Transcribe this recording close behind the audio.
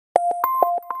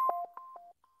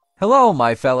Hello,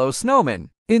 my fellow snowmen.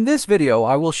 In this video,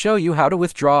 I will show you how to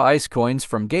withdraw ICE coins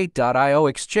from Gate.io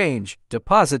exchange,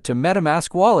 deposit to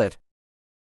MetaMask wallet.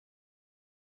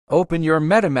 Open your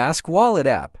MetaMask wallet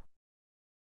app.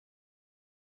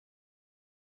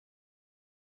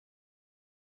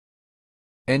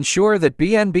 Ensure that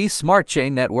BNB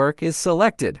SmartChain network is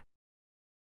selected.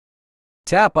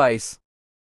 Tap ICE.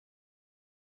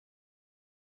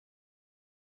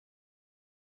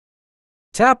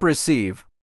 Tap Receive.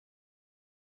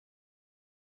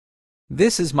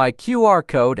 This is my QR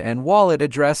code and wallet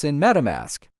address in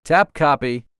MetaMask. Tap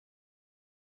Copy.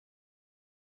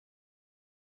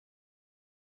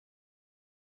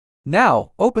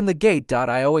 Now, open the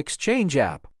Gate.io exchange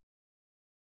app.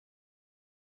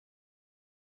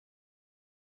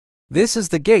 This is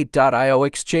the Gate.io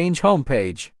exchange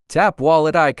homepage. Tap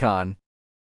Wallet icon.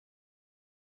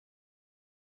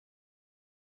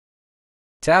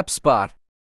 Tap Spot.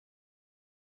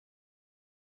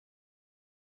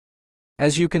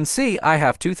 As you can see, I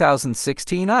have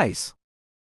 2016 ICE.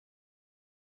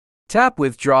 Tap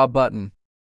Withdraw button.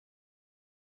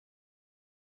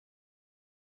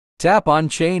 Tap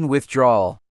On-Chain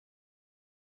Withdrawal.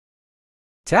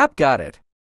 Tap Got It.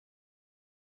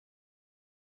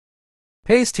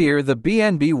 Paste here the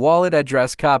BNB wallet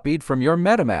address copied from your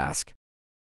MetaMask.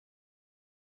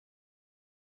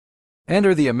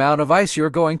 Enter the amount of ICE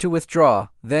you're going to withdraw,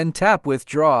 then tap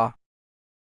Withdraw.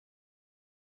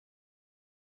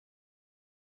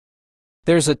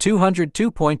 There's a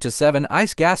 202.27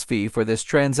 ICE gas fee for this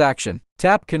transaction.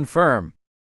 Tap Confirm.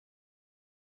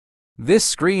 This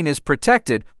screen is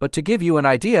protected, but to give you an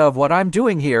idea of what I'm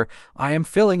doing here, I am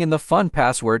filling in the fun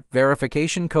password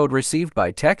verification code received by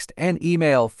text and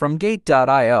email from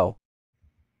Gate.io.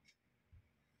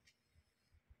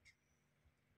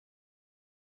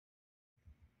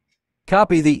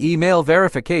 Copy the email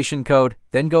verification code,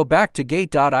 then go back to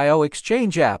Gate.io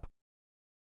exchange app.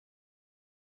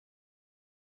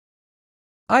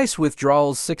 ICE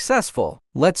withdrawals successful.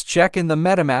 Let's check in the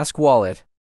MetaMask wallet.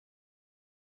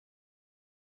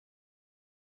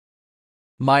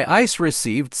 My ICE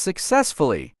received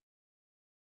successfully.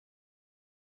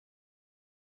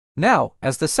 Now,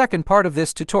 as the second part of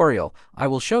this tutorial, I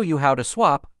will show you how to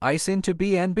swap ICE into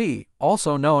BNB,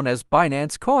 also known as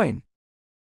Binance Coin.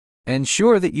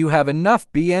 Ensure that you have enough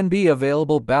BNB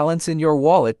available balance in your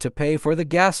wallet to pay for the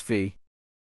gas fee.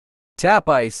 Tap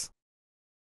ICE.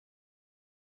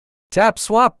 Tap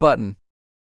Swap button.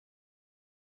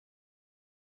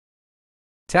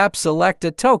 Tap Select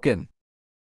a token.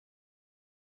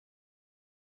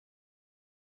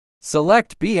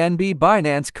 Select BNB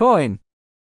Binance Coin.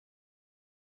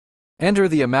 Enter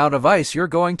the amount of ICE you're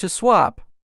going to swap.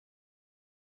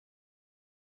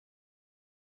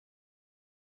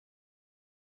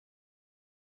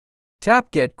 Tap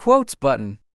Get Quotes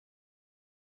button.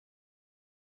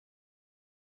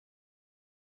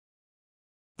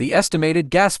 The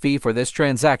estimated gas fee for this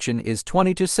transaction is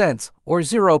 22 cents, or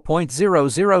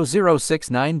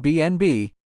 0.00069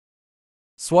 BNB.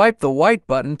 Swipe the white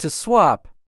button to swap.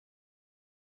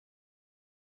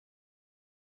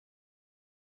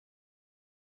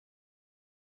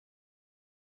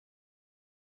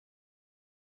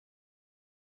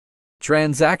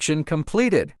 Transaction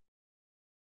completed.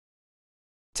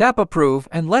 Tap Approve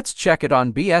and let's check it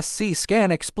on BSC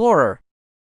Scan Explorer.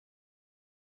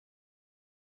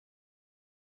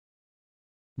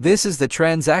 This is the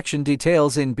transaction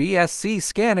details in BSC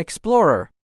Scan Explorer.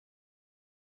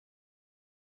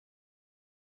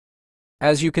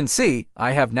 As you can see,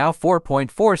 I have now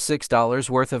 $4.46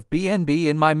 worth of BNB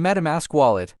in my MetaMask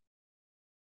wallet.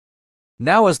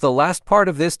 Now, as the last part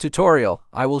of this tutorial,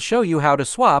 I will show you how to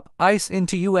swap ICE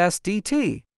into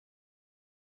USDT.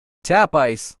 Tap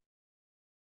ICE.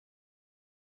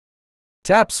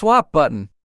 Tap Swap button.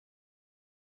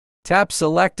 Tap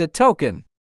Select a token.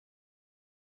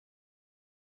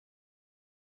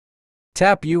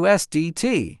 Tap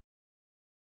USDT.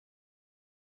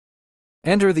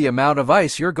 Enter the amount of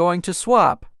ICE you're going to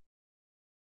swap.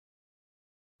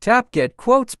 Tap Get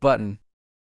Quotes button.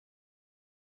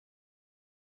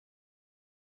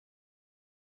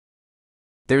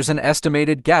 There's an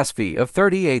estimated gas fee of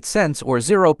 38 cents or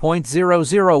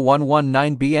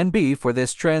 0.00119 BNB for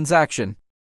this transaction.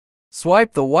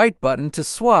 Swipe the white button to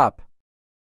swap.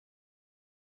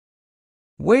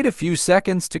 Wait a few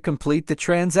seconds to complete the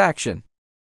transaction.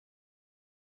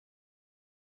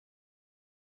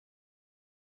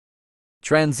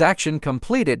 Transaction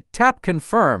completed. Tap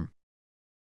Confirm.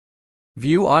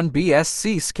 View on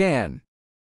BSC Scan.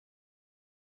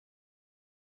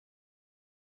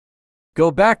 Go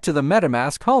back to the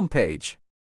MetaMask homepage.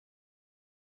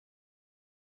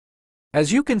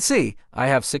 As you can see, I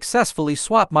have successfully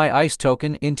swapped my ICE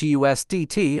token into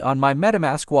USDT on my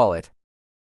MetaMask wallet.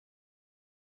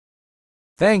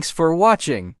 Thanks for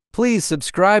watching. Please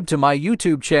subscribe to my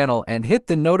YouTube channel and hit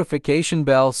the notification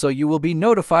bell so you will be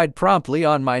notified promptly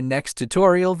on my next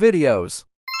tutorial videos.